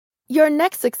Your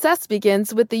next success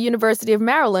begins with the University of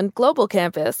Maryland Global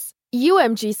Campus.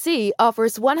 UMGC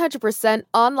offers 100%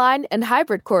 online and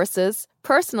hybrid courses,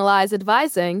 personalized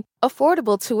advising,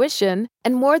 affordable tuition,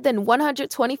 and more than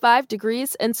 125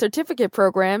 degrees and certificate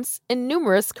programs in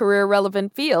numerous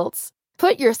career-relevant fields.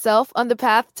 Put yourself on the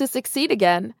path to succeed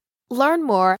again. Learn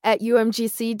more at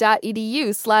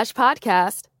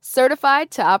umgc.edu/podcast.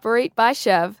 Certified to operate by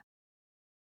Chev.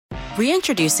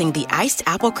 Reintroducing the Iced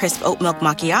Apple Crisp Oat Milk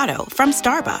Macchiato from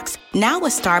Starbucks. Now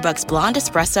with Starbucks Blonde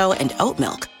Espresso and Oat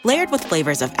Milk. Layered with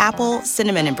flavors of apple,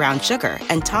 cinnamon, and brown sugar,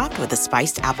 and topped with a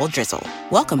spiced apple drizzle.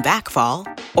 Welcome back, fall.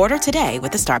 Order today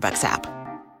with the Starbucks app.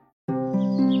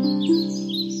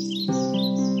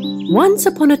 Once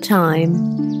upon a time,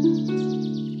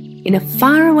 in a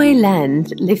faraway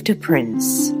land lived a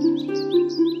prince.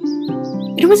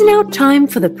 It was now time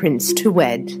for the prince to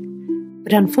wed,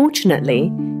 but unfortunately,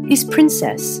 his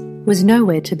princess was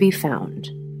nowhere to be found.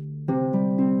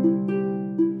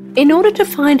 In order to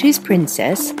find his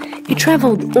princess, he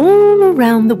travelled all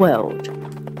around the world.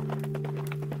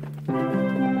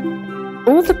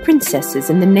 All the princesses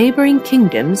in the neighbouring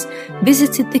kingdoms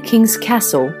visited the king's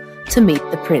castle to meet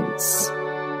the prince.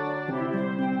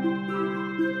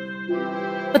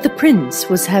 But the prince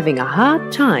was having a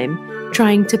hard time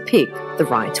trying to pick the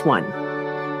right one.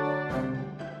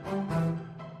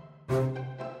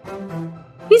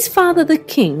 His father, the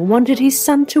king, wanted his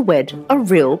son to wed a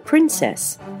real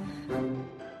princess.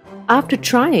 After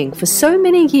trying for so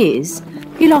many years,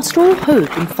 he lost all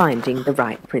hope in finding the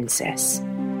right princess.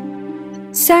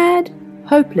 Sad,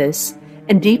 hopeless,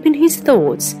 and deep in his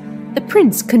thoughts, the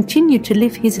prince continued to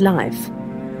live his life.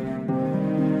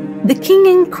 The king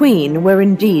and queen were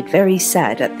indeed very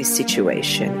sad at this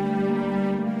situation.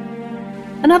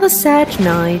 Another sad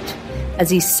night, as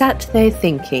he sat there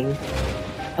thinking,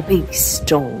 a big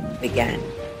storm began.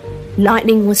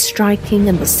 Lightning was striking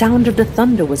and the sound of the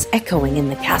thunder was echoing in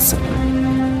the castle.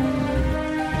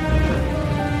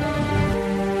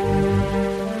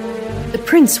 The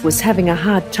prince was having a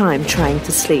hard time trying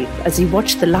to sleep as he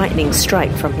watched the lightning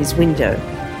strike from his window.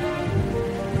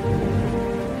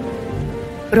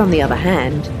 But on the other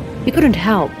hand, he couldn't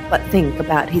help but think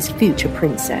about his future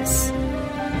princess.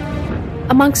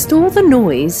 Amongst all the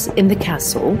noise in the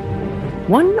castle,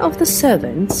 one of the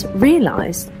servants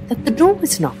realized that the door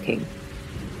was knocking.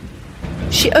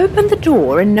 She opened the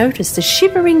door and noticed a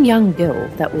shivering young girl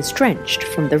that was drenched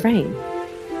from the rain.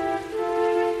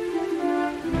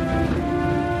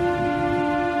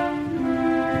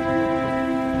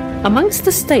 Amongst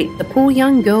the state the poor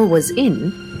young girl was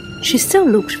in, she still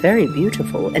looked very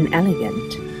beautiful and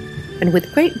elegant, and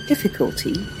with great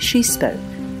difficulty she spoke.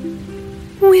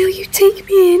 "Will you take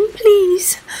me in,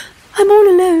 please? I'm all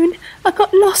alone. I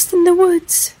got lost in the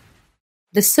woods."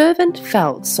 The servant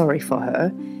felt sorry for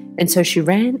her, and so she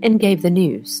ran and gave the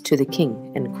news to the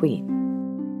king and queen.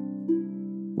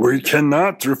 "We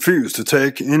cannot refuse to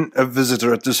take in a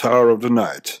visitor at this hour of the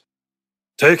night.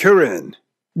 Take her in."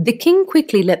 The king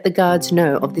quickly let the guards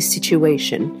know of the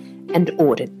situation and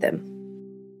ordered them.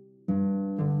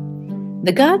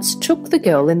 The guards took the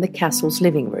girl in the castle's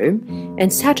living room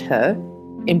and sat her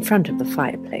in front of the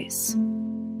fireplace.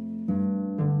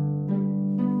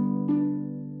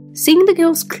 Seeing the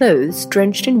girl's clothes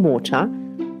drenched in water,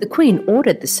 the queen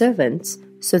ordered the servants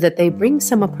so that they bring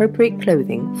some appropriate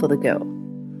clothing for the girl.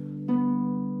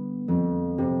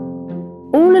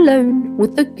 All alone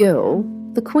with the girl,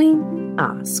 the queen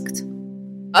asked,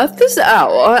 "At this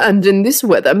hour and in this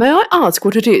weather, may I ask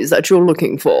what it is that you're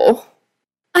looking for?"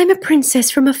 "I'm a princess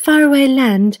from a faraway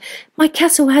land. My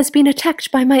castle has been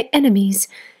attacked by my enemies.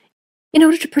 In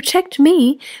order to protect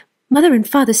me, Mother and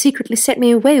Father secretly sent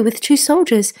me away with 2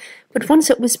 soldiers, but once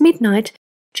it was midnight,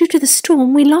 due to the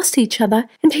storm, we lost each other,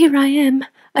 and here I am.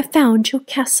 I found your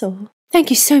castle. Thank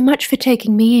you so much for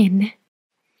taking me in."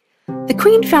 The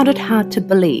queen found it hard to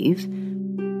believe,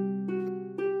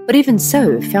 but even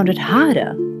so found it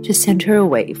harder to send her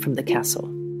away from the castle.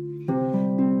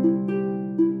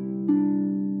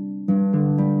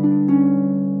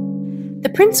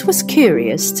 The prince was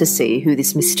curious to see who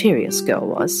this mysterious girl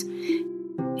was.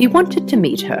 He wanted to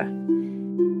meet her.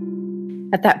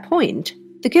 At that point,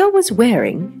 the girl was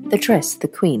wearing the dress the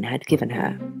queen had given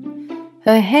her.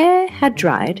 Her hair had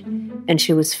dried, and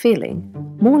she was feeling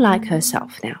more like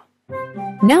herself now.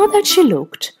 Now that she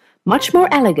looked much more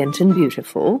elegant and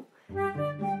beautiful,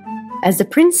 as the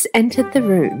prince entered the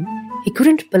room, he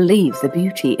couldn't believe the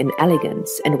beauty and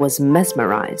elegance and was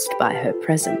mesmerized by her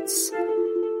presence.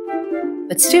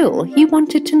 But still, he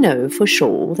wanted to know for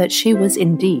sure that she was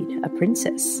indeed a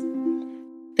princess.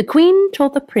 The queen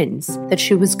told the prince that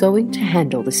she was going to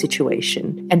handle the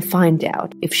situation and find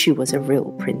out if she was a real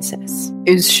princess.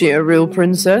 Is she a real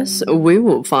princess? We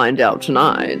will find out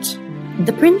tonight.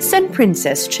 The prince and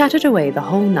princess chatted away the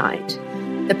whole night.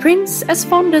 The prince, as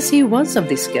fond as he was of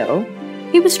this girl,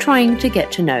 he was trying to get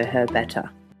to know her better.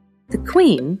 The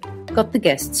queen got the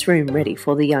guest's room ready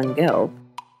for the young girl,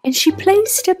 and she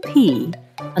placed a pea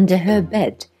under her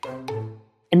bed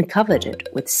and covered it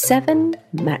with 7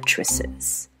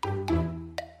 mattresses.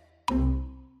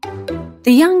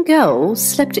 The young girl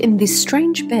slept in this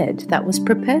strange bed that was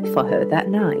prepared for her that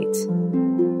night.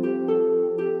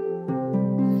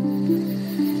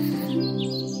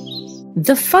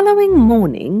 The following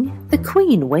morning, the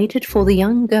queen waited for the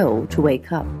young girl to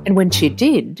wake up, and when she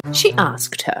did, she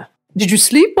asked her, Did you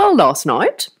sleep well last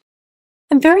night?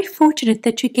 I'm very fortunate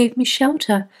that you gave me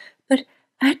shelter, but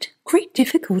I had great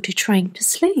difficulty trying to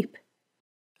sleep.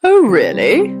 Oh,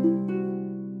 really?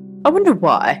 I wonder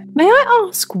why. May I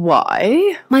ask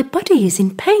why? My body is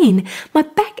in pain. My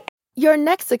back. Your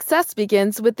next success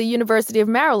begins with the University of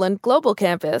Maryland Global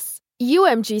Campus.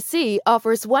 UMGC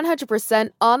offers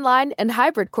 100% online and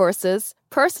hybrid courses,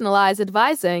 personalized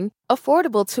advising,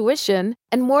 affordable tuition,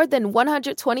 and more than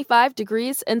 125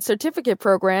 degrees and certificate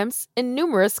programs in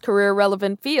numerous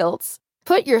career-relevant fields.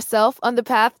 Put yourself on the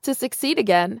path to succeed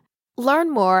again.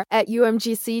 Learn more at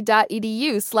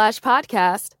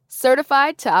umgc.edu/podcast.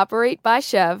 Certified to operate by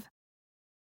Chev.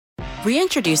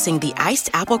 Reintroducing the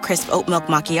iced apple crisp oat milk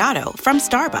macchiato from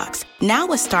Starbucks. Now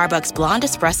with Starbucks blonde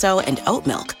espresso and oat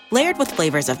milk, layered with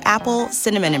flavors of apple,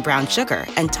 cinnamon, and brown sugar,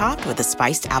 and topped with a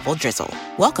spiced apple drizzle.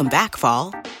 Welcome back,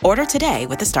 fall. Order today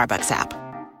with the Starbucks app.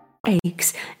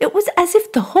 Aches. It was as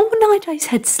if the whole night I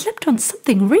had slept on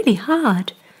something really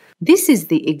hard. This is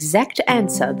the exact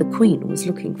answer the queen was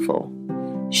looking for.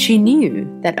 She knew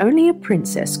that only a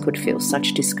princess could feel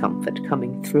such discomfort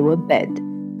coming through a bed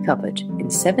covered in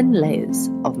 7 layers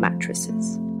of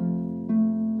mattresses.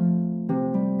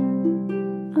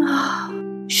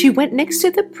 She went next to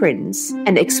the prince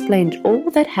and explained all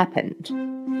that happened.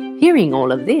 Hearing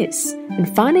all of this, and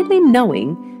finally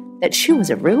knowing that she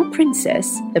was a real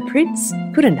princess, the prince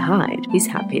couldn't hide his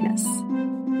happiness.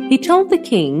 He told the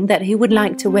king that he would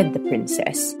like to wed the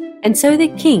princess, and so the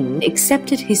king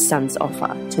accepted his son's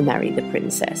offer to marry the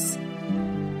princess.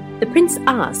 The prince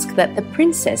asked that the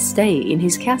princess stay in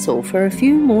his castle for a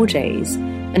few more days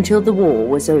until the war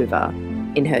was over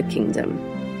in her kingdom.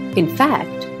 In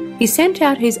fact, he sent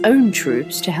out his own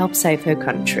troops to help save her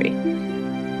country.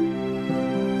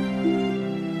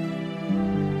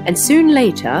 And soon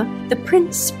later, the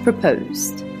prince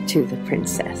proposed to the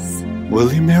princess.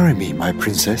 Will you marry me, my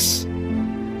princess?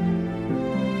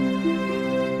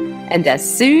 And as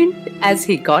soon as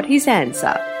he got his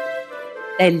answer,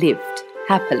 they lived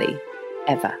happily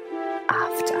ever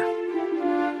after.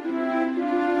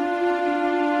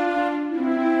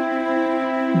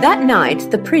 That night,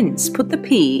 the prince put the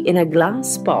pea in a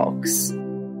glass box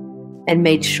and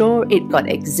made sure it got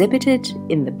exhibited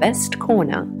in the best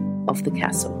corner of the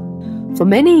castle. For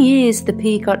many years, the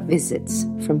pea got visits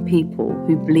from people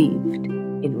who believed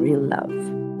in real love.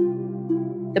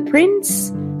 The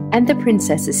prince and the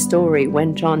princess's story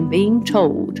went on being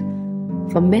told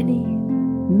for many,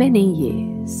 many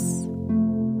years.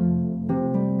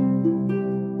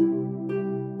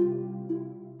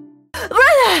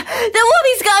 Brother, the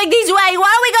woman's going this way.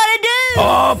 What are we going to do?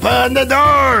 Open the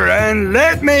door and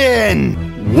let me in!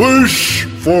 Wish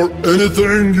for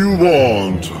anything you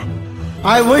want.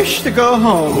 I wish to go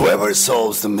home. Whoever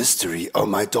solves the mystery of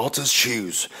my daughter's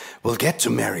shoes will get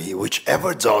to marry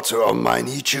whichever daughter of mine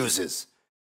he chooses.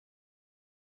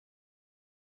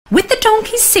 With the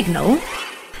donkey's signal,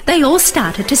 they all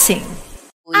started to sing.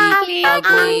 Ugly,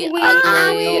 ugly,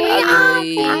 ugly,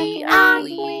 ugly,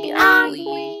 ugly,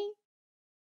 ugly.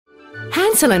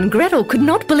 Hansel and Gretel could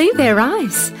not believe their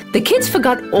eyes. The kids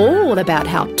forgot all about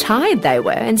how tired they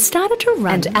were and started to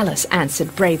run. And Alice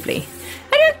answered bravely,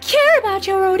 I don't care about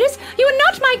your orders. You are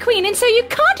not my queen, and so you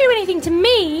can't do anything to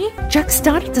me. Jack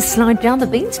started to slide down the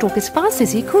beanstalk as fast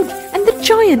as he could, and the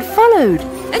giant followed.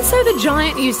 And so the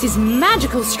giant used his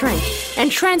magical strength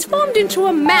and transformed into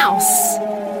a mouse.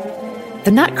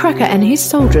 The Nutcracker and his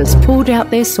soldiers pulled out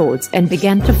their swords and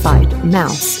began to fight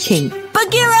Mouse King.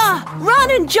 Bagheera, run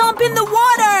and jump in the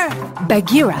water!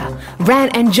 Bagheera ran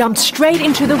and jumped straight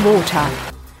into the water.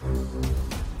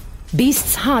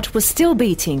 Beast's heart was still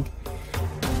beating.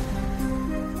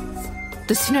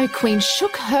 The Snow Queen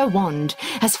shook her wand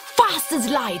as fast as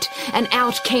light, and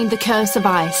out came the curse of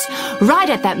ice. Right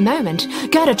at that moment,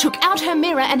 Gerda took out her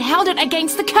mirror and held it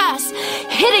against the curse.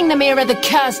 Hitting the mirror, the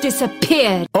curse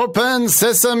disappeared. Open,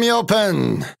 sesame,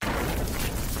 open!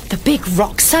 The big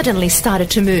rock suddenly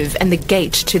started to move and the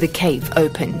gate to the cave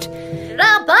opened.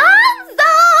 Rapunzel!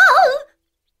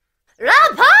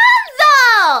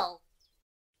 Rapunzel!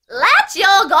 Let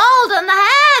your golden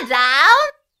hair down.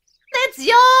 It's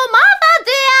your mother,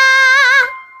 dear.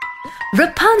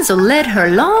 Rapunzel led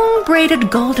her long braided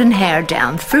golden hair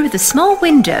down through the small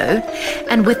window,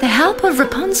 and with the help of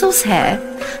Rapunzel's hair,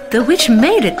 the witch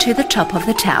made it to the top of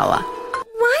the tower.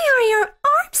 Why are your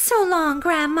arms so long,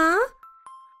 Grandma?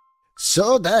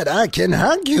 So that I can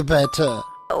hug you better.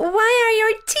 Why are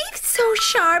your teeth so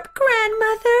sharp,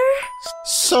 Grandmother?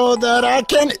 So that I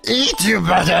can eat you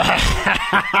better.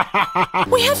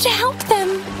 We have to help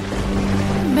them.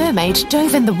 Mermaid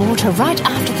dove in the water right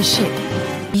after the ship.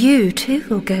 You too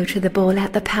will go to the ball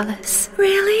at the palace.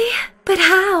 Really? But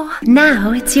how?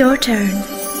 Now it's your turn.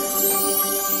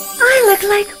 I look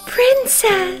like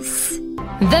Princess.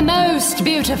 The most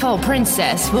beautiful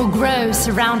princess will grow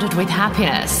surrounded with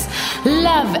happiness,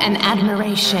 love and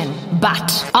admiration.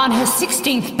 But on her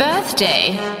 16th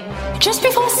birthday, just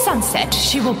before sunset,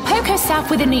 she will poke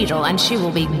herself with a needle and she will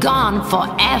be gone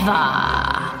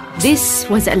forever. This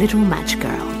was a little match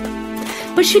girl.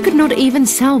 But she could not even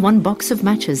sell one box of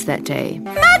matches that day.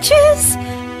 Matches!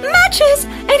 Matches!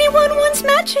 Anyone wants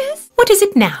matches? What is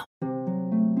it now?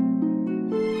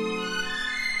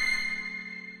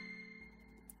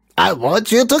 I want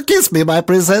you to kiss me, my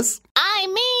princess. I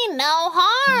mean no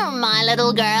harm, my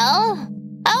little girl.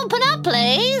 Open up,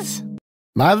 please.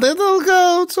 My little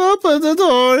goat, open the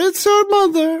door. It's your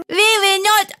mother. We will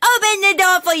not open the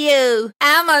door for you.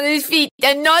 I'm on his feet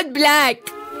and not black.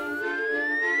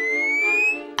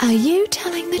 Are you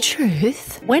telling the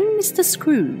truth? When Mr.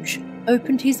 Scrooge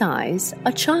opened his eyes,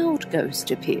 a child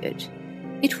ghost appeared.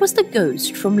 It was the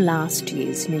ghost from last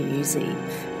year's New Year's Eve.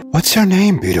 What's your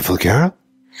name, beautiful girl?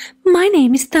 My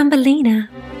name is Thumbelina.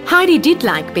 Heidi did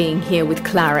like being here with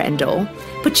Clara and all,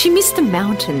 but she missed the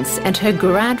mountains and her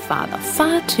grandfather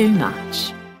far too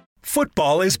much.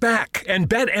 Football is back, and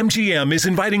BetMGM is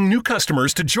inviting new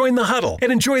customers to join the huddle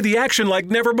and enjoy the action like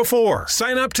never before.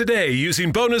 Sign up today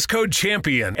using bonus code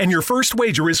CHAMPION, and your first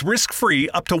wager is risk-free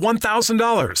up to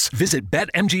 $1,000. Visit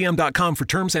BetMGM.com for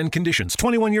terms and conditions.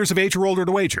 21 years of age or older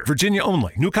to wager. Virginia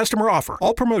only. New customer offer.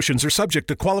 All promotions are subject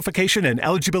to qualification and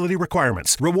eligibility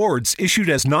requirements. Rewards issued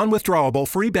as non-withdrawable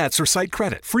free bets or site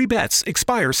credit. Free bets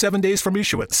expire 7 days from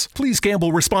issuance. Please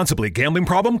gamble responsibly. Gambling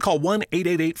problem? Call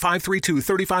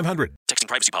 1-888-532-3500. Texting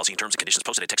privacy policy and terms and conditions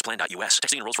posted at textplan.us.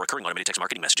 Texting enrolls for recurring automated text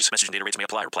marketing messages. Message and data rates may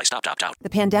apply. Reply stop to opt out. The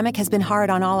pandemic has been hard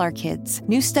on all our kids.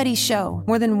 New studies show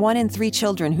more than 1 in 3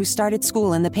 children who started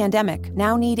school in the pandemic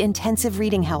now need intensive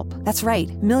reading help. That's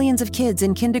right. Millions of kids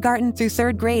in kindergarten through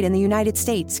 3rd grade in the United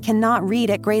States cannot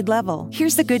read at grade level.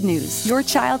 Here's the good news. Your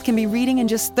child can be reading in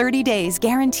just 30 days,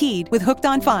 guaranteed, with Hooked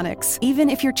on Phonics.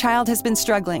 Even if your child has been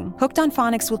struggling, Hooked on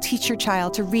Phonics will teach your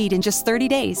child to read in just 30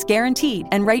 days, guaranteed.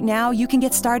 And right now, you can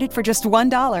get started for just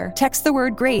 $1. Text the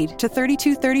word GRADE to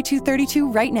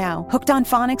 323232 right now. Hooked on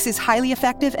Phonics is highly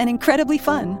effective and incredibly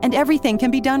fun, and everything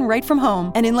can be done right from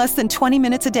home and in less than 20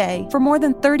 minutes a day. For more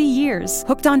than 30 years,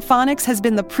 Hooked on Phonics has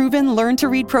been the proven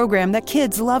learn-to-read program that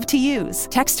kids love to use.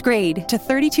 Text GRADE to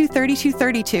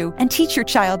 323232 and teach your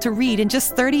child to read in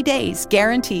just 30 days,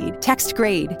 guaranteed. Text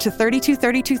GRADE to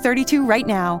 323232 right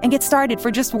now and get started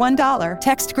for just $1.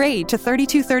 Text GRADE to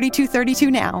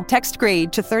 323232 now. Text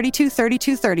GRADE to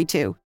 323232.